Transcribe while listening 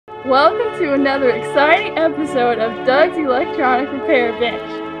Welcome to another exciting episode of Doug's Electronic Repair Bench.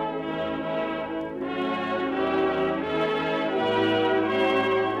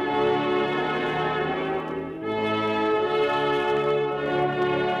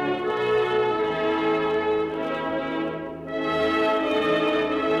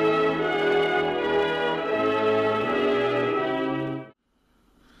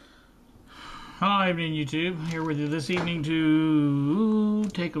 Hi, evening YouTube. Here with you this evening to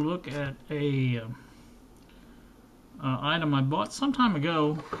take a look at a item I bought some time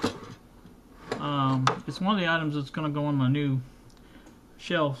ago. It's one of the items that's going to go on my new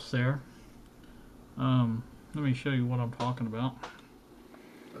shelves there. Let me show you what I'm talking about.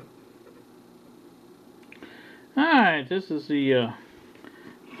 Alright, this is the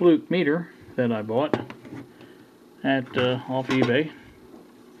Fluke meter that I bought at off eBay.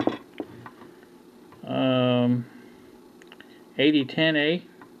 8010A,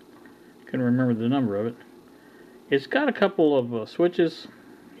 couldn't remember the number of it. It's got a couple of switches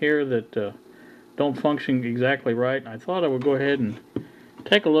here that don't function exactly right. I thought I would go ahead and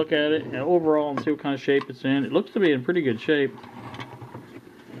take a look at it and overall and see what kind of shape it's in. It looks to be in pretty good shape.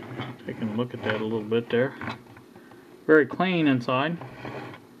 Taking a look at that a little bit there. Very clean inside.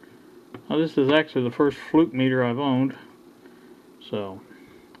 Now, this is actually the first Fluke meter I've owned, so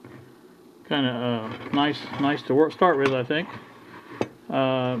kind of nice to start with, I think.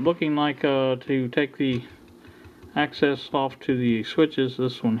 Looking like to take the access off to the switches.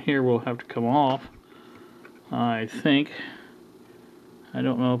 This one here will have to come off, I think. I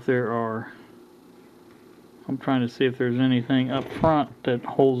don't know if there are. I'm trying to see if there's anything up front that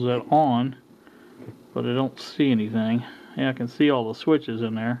holds that on, but I don't see anything. Yeah, I can see all the switches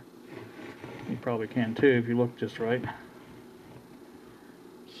in there. You probably can too if you look just right.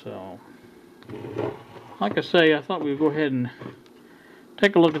 So, like I say, I thought we'd go ahead and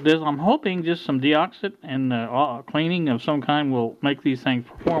take a look at this. I'm hoping just some deoxit and cleaning of some kind will make these things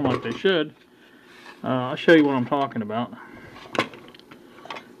perform like they should. I'll show you what I'm talking about.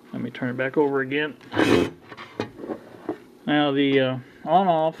 Let me turn it back over again. Now the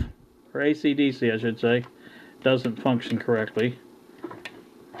on-off, or AC/DC I should say, doesn't function correctly.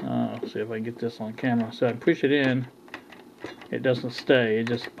 Let's see if I can get this on camera. So I push it in, it doesn't stay, it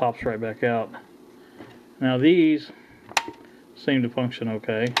just pops right back out. Now these seem to function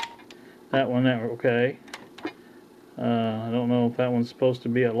okay. That one, okay. I don't know if that one's supposed to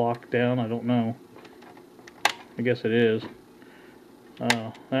be a lockdown. I don't know. I guess it is.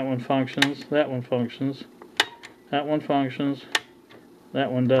 That one functions. That one functions. That one functions.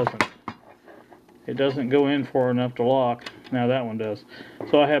 That one doesn't. It doesn't go in far enough to lock. Now that one does.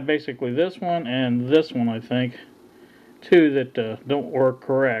 So I have basically this one and this one, I think, two that don't work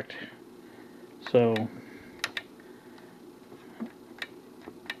correct. So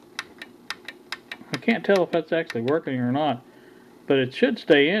I can't tell if that's actually working or not, but it should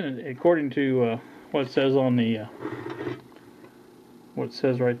stay in according to what it says on the what it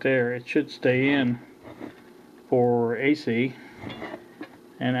says right there. It should stay in for AC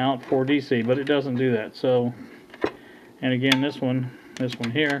and out for DC, but it doesn't do that. So, and again, this one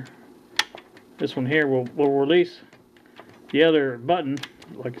here will release the other button,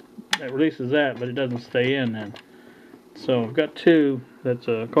 like that releases that, but it doesn't stay in then. So I've got two that's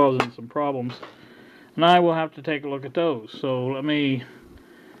causing some problems, and I will have to take a look at those. So let me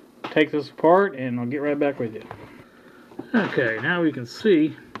take this apart and I'll get right back with you. Okay, now we can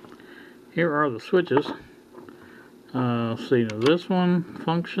see, here are the switches. See, now this one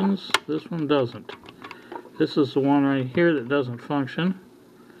functions, this one doesn't. This is the one right here that doesn't function.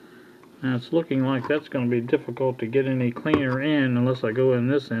 Now it's looking like that's going to be difficult to get any cleaner in unless I go in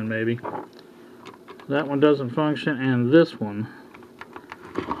this end maybe. That one doesn't function, and this one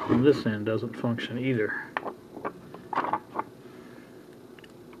on this end doesn't function either.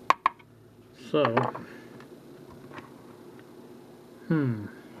 So,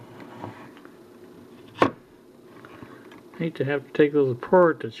 hate to have to take those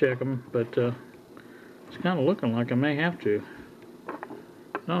apart to check them, but it's kind of looking like I may have to.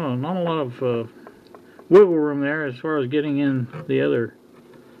 No, not a lot of wiggle room there as far as getting in the other.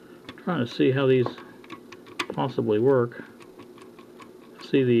 Trying to see how these possibly work.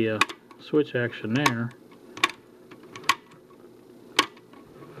 See the switch action there.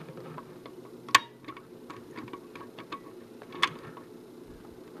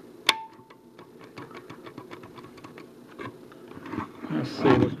 Let's see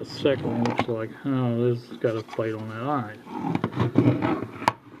what the second one looks like. Oh, this has got a plate on that.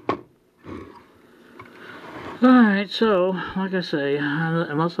 Alright, so, like I say,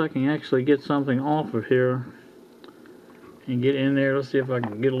 unless I can actually get something off of here, and get in there. Let's see if I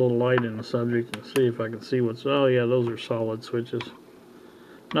can get a little light in the subject and see if I can see what's... Oh yeah, those are solid switches.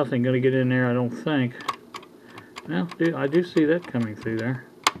 Nothing going to get in there, I don't think. Well, I do see that coming through there.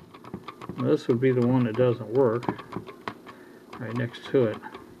 Well, this would be the one that doesn't work, right next to it.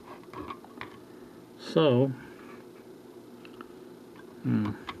 So,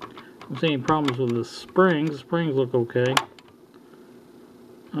 don't see any problems with the springs. The springs look okay.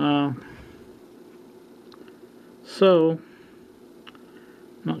 So,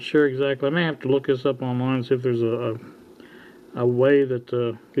 not sure exactly. I may have to look this up online and see if there's a way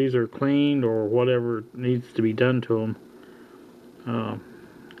that these are cleaned or whatever needs to be done to them.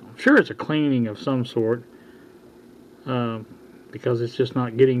 I'm sure it's a cleaning of some sort, because it's just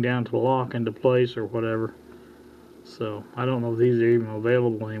not getting down to the lock into place or whatever. So I don't know if these are even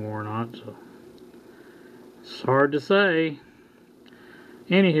available anymore or not. So it's hard to say.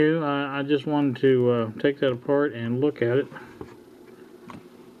 Anywho, I just wanted to take that apart and look at it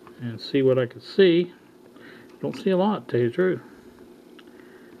and see what I could see. Don't see a lot, to tell you the truth.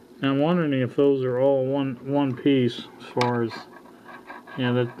 Now I'm wondering if those are all one piece, as far as, you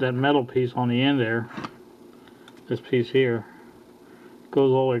know, that metal piece on the end there, this piece here,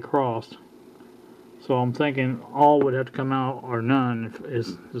 goes all the way across. So I'm thinking all would have to come out or none,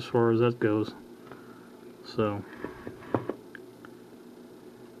 as far as that goes. So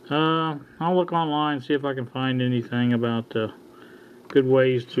I'll look online, see if I can find anything about good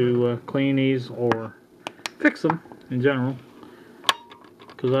ways to clean these or fix them in general.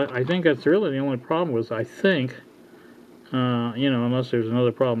 Because I think that's really the only problem with, I think, you know, unless there's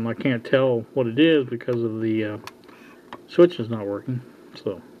another problem. I can't tell what it is because of the switch is not working.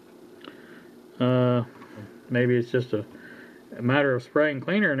 So maybe it's just a matter of spraying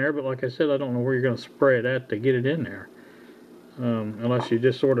cleaner in there, but like I said, I don't know where you're going to spray it at to get it in there. Unless you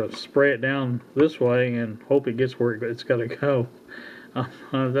just sort of spray it down this way and hope it gets where it's got to go.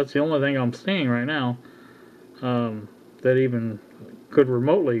 That's the only thing I'm seeing right now that even could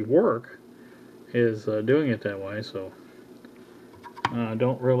remotely work, is doing it that way. So I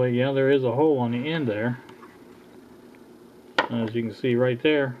don't really... Yeah, there is a hole on the end there, as you can see right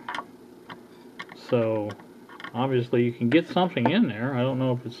there. So obviously you can get something in there. I don't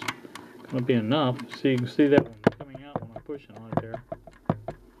know if it's going to be enough. See, you can see that one coming out when I'm pushing on it there.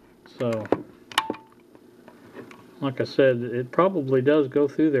 So like I said, it probably does go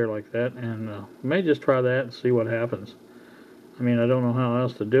through there like that, and may just try that and see what happens. I mean, I don't know how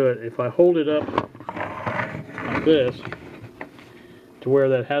else to do it. If I hold it up like this to where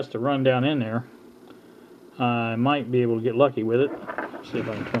that has to run down in there, I might be able to get lucky with it. See if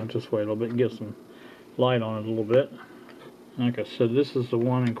I can turn it this way a little bit and get some light on it a little bit. Like I said, this is the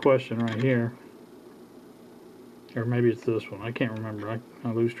one in question right here. Or maybe it's this one. I can't remember.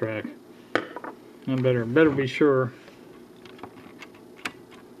 I lose track. I better be sure.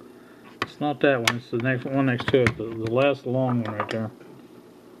 It's not that one. It's the next one next to it. The last long one right there.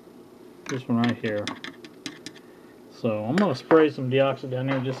 This one right here. So I'm going to spray some deoxit down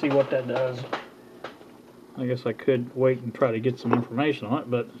there and just see what that does. I guess I could wait and try to get some information on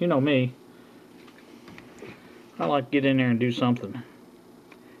it, but you know me. I like to get in there and do something,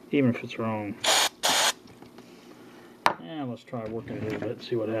 even if it's wrong. Yeah, let's try working it a little bit and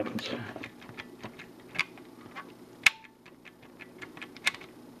see what happens.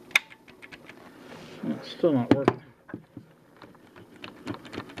 It's still not working.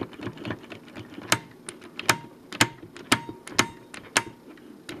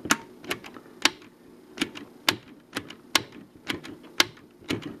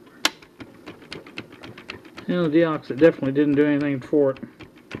 You know, the deoxit definitely didn't do anything for it.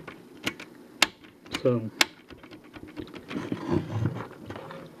 So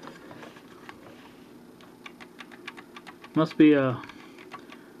must be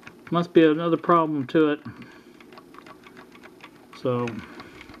another problem to it. So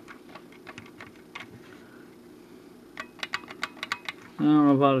I don't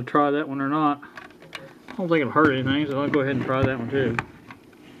know if I ought to try that one or not. I don't think it'll hurt anything, so I'll go ahead and try that one too.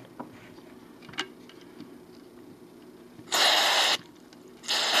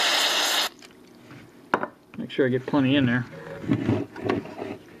 Make sure I get plenty in there.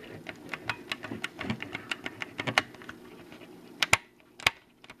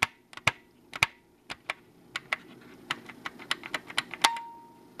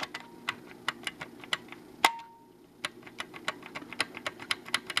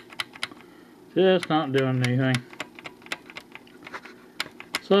 Just not doing anything.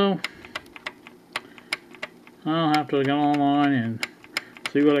 So I'll have to go online and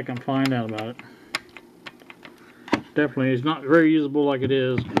see what I can find out about it. Definitely, it's not very usable like it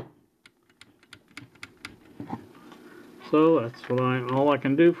is. So that's all I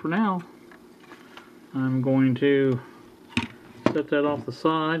can do for now. I'm going to set that off the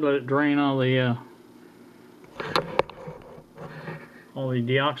side, let it drain all the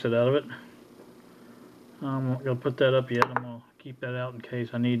deoxide out of it. I'm not going to put that up yet. I'm going to keep that out in case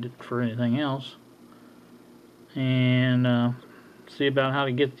I need it for anything else. And see about how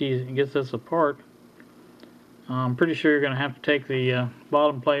to get this apart. I'm pretty sure you're going to have to take the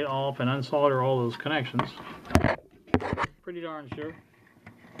bottom plate off and unsolder all those connections. Pretty darn sure.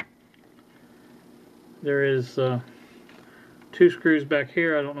 There is 2 screws back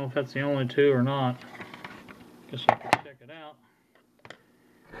here. I don't know if that's the only 2 or not. Guess I can check it out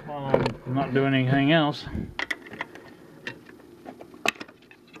while I'm not doing anything else.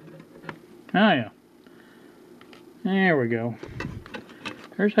 Oh yeah. There we go.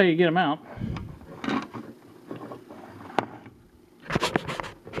 Here's how you get them out.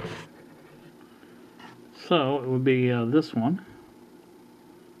 So it would be this one,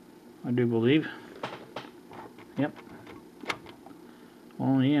 I do believe. Yep.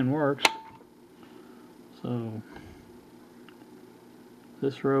 Well, the end works. So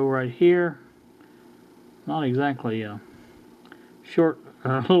this row right here, not exactly short,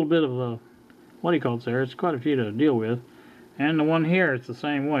 a little bit of a, what do you call it there? It's quite a few to deal with. And the one here, it's the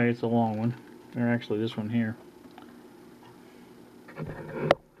same way. It's a long one. Or actually this one here.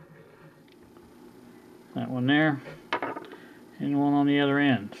 That one there. And one on the other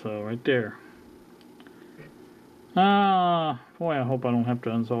end. So right there. Boy, I hope I don't have to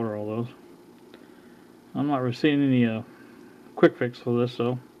unsolder all those. I'm not receiving any quick fix for this,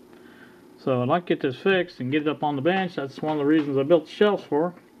 so I'd like to get this fixed and get it up on the bench. That's one of the reasons I built the shelves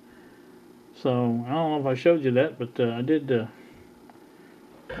for. So I don't know if I showed you that, but I did add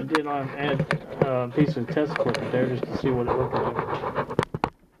a piece of test equipment there just to see what it looked like.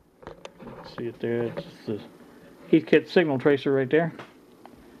 See it there? It's just the heat kit signal tracer right there.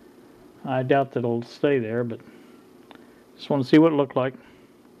 I doubt that it'll stay there, but just want to see what it looked like.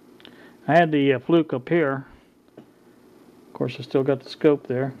 I had the Fluke up here. Of course, I still got the scope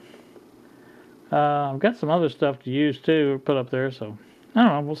there. I've got some other stuff to use too, put up there, so I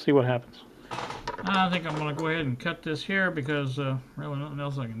don't know, we'll see what happens. I think I'm going to go ahead and cut this here because really nothing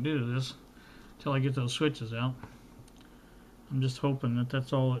else I can do to this until I get those switches out. I'm just hoping that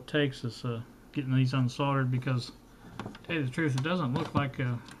that's all it takes is getting these unsoldered, because to tell you the truth, it doesn't look like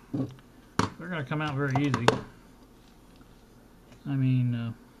they're going to come out very easy. I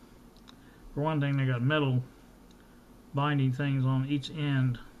mean, for one thing, they got metal binding things on each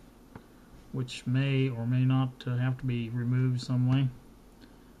end, which may or may not have to be removed some way.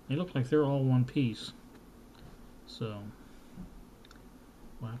 They look like they're all one piece, so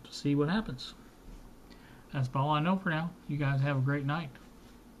we'll have to see what happens. That's all I know for now. You guys have a great night.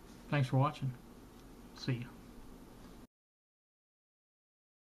 Thanks for watching. See ya.